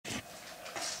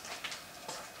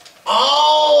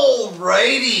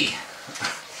Alrighty,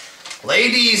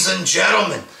 ladies and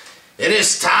gentlemen, it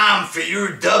is time for your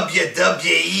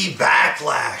WWE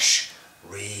Backlash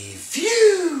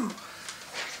review.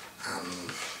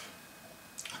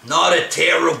 Not a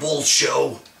terrible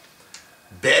show,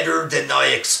 better than I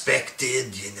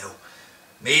expected, you know.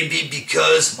 Maybe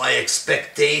because my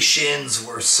expectations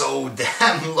were so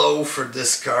damn low for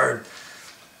this card.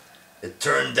 It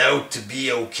turned out to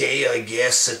be okay, I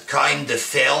guess. It kinda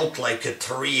felt like a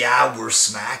 3-hour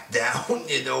SmackDown,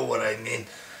 you know what I mean?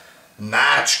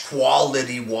 Match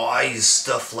quality-wise,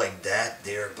 stuff like that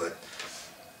there, but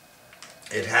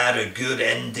it had a good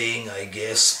ending, I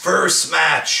guess. First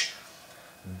match,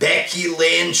 Becky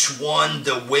Lynch won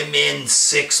the Women's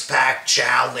Six-Pack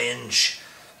Challenge.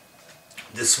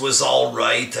 This was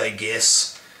alright, I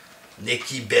guess.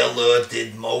 Nikki Bella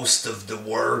did most of the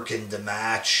work in the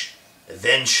match.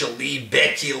 Eventually,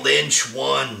 Becky Lynch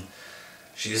won.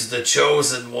 She's the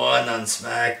chosen one on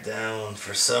SmackDown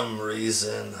for some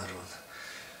reason. I don't know.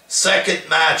 Second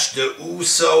match, the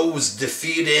Usos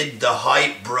defeated the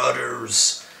Hype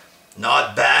Brothers.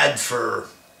 Not bad for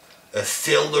a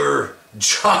filler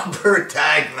jobber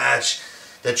tag match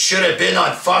that should have been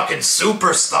on fucking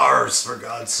Superstars, for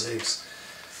God's sakes.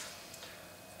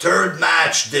 Third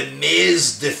match, The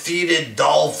Miz defeated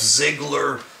Dolph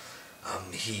Ziggler.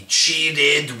 He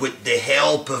cheated with the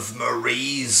help of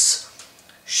Maryse.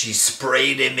 She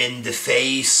sprayed him in the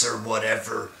face or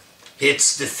whatever.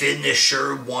 Hits the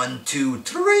finisher, 1, 2,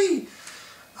 3.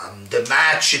 The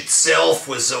match itself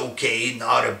was okay,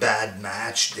 not a bad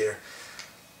match there.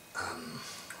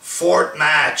 Fourth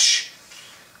match,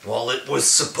 well, it was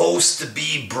supposed to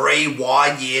be Bray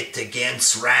Wyatt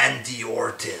against Randy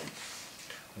Orton.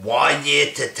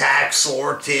 Wyatt attacks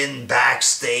Orton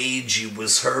backstage. He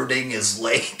was hurting his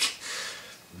leg.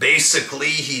 Basically,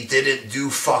 he didn't do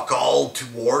fuck all to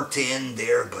Orton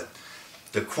there, but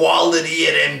the quality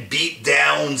of them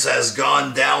beatdowns has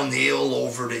gone downhill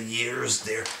over the years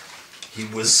there. He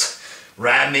was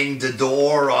ramming the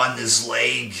door on his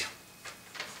leg.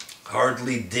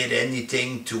 Hardly did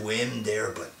anything to him there,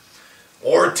 but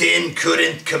Orton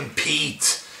couldn't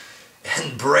compete.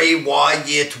 And Bray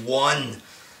Wyatt won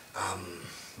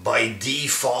by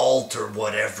default or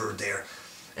whatever there.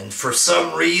 And for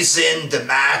some reason, the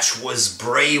match was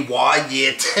Bray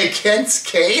Wyatt against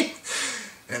Kane.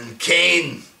 And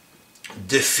Kane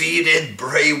defeated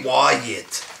Bray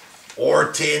Wyatt.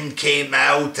 Orton came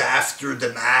out after the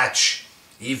match.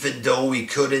 Even though he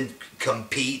couldn't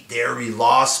compete there, he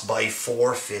lost by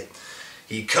forfeit.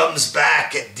 He comes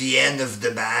back at the end of the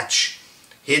match,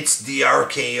 hits the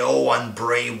RKO on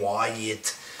Bray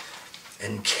Wyatt.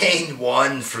 And Kane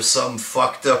won for some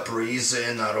fucked up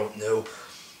reason. I don't know.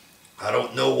 I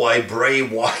don't know why Bray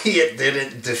Wyatt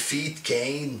didn't defeat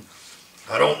Kane.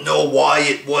 I don't know why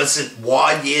it wasn't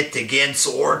Wyatt against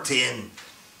Orton.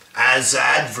 As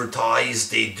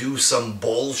advertised, they do some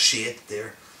bullshit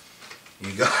there.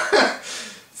 You got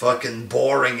fucking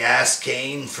boring ass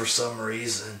Kane for some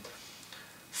reason.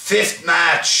 Fifth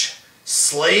match,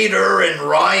 Slater and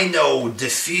Rhino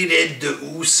defeated the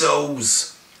Usos.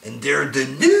 And they're the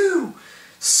new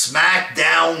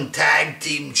SmackDown Tag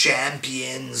Team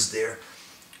Champions there.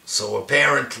 So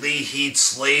apparently Heath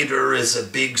Slater is a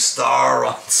big star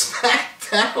on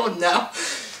SmackDown now.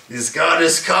 He's got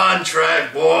his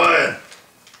contract, boy.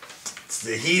 It's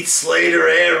the Heath Slater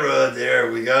era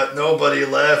there. We got nobody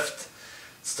left.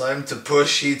 It's time to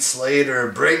push Heath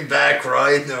Slater. Bring back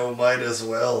Rhino, might as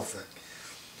well.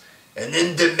 And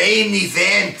in the main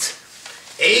event,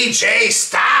 AJ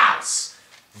Styles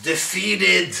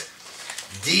defeated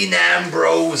Dean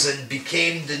Ambrose and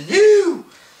became the new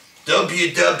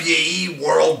WWE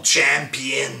World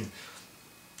Champion.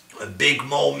 A big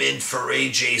moment for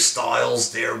AJ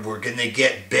Styles there. We're going to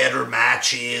get better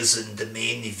matches in the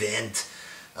main event.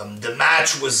 The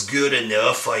match was good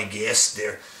enough, I guess,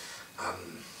 there.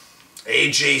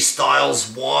 AJ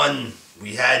Styles won.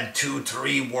 We had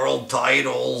 2-3 world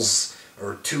titles,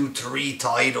 or 2-3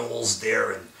 titles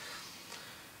there, and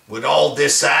with all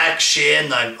this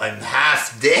action, I'm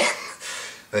half dead.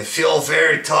 I feel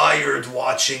very tired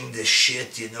watching this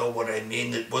shit, you know what I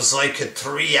mean? It was like a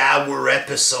 3-hour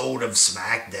episode of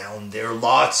SmackDown. There are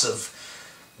lots of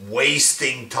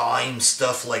wasting time,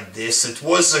 stuff like this. It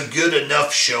was a good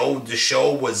enough show. The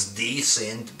show was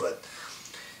decent, but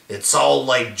it's all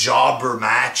like jobber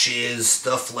matches,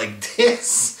 stuff like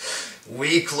this.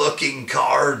 Weak looking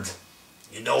card.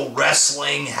 You know,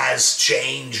 wrestling has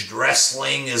changed.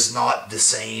 Wrestling is not the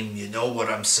same. You know what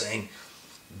I'm saying?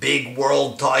 Big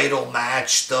world title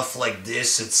match, stuff like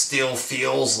this. It still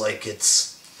feels like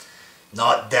it's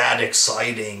not that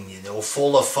exciting, you know,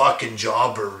 full of fucking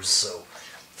jobbers, so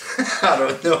I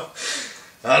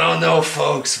don't know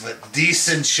folks, but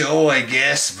decent show I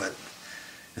guess, but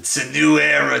it's a new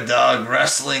era, dog.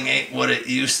 Wrestling ain't what it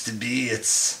used to be.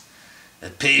 It's a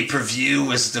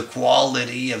pay-per-view is the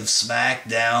quality of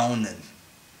SmackDown, and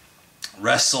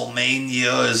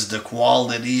WrestleMania is the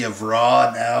quality of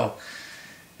Raw now.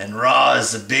 And Raw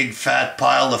is a big fat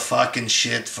pile of fucking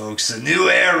shit, folks. A new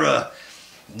era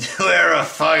of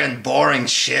fucking boring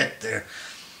shit there.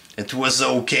 It was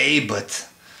okay, but,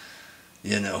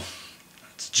 you know,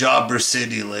 it's Jobber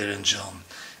City, ladies and gentlemen.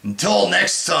 Until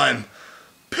next time,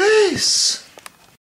 peace!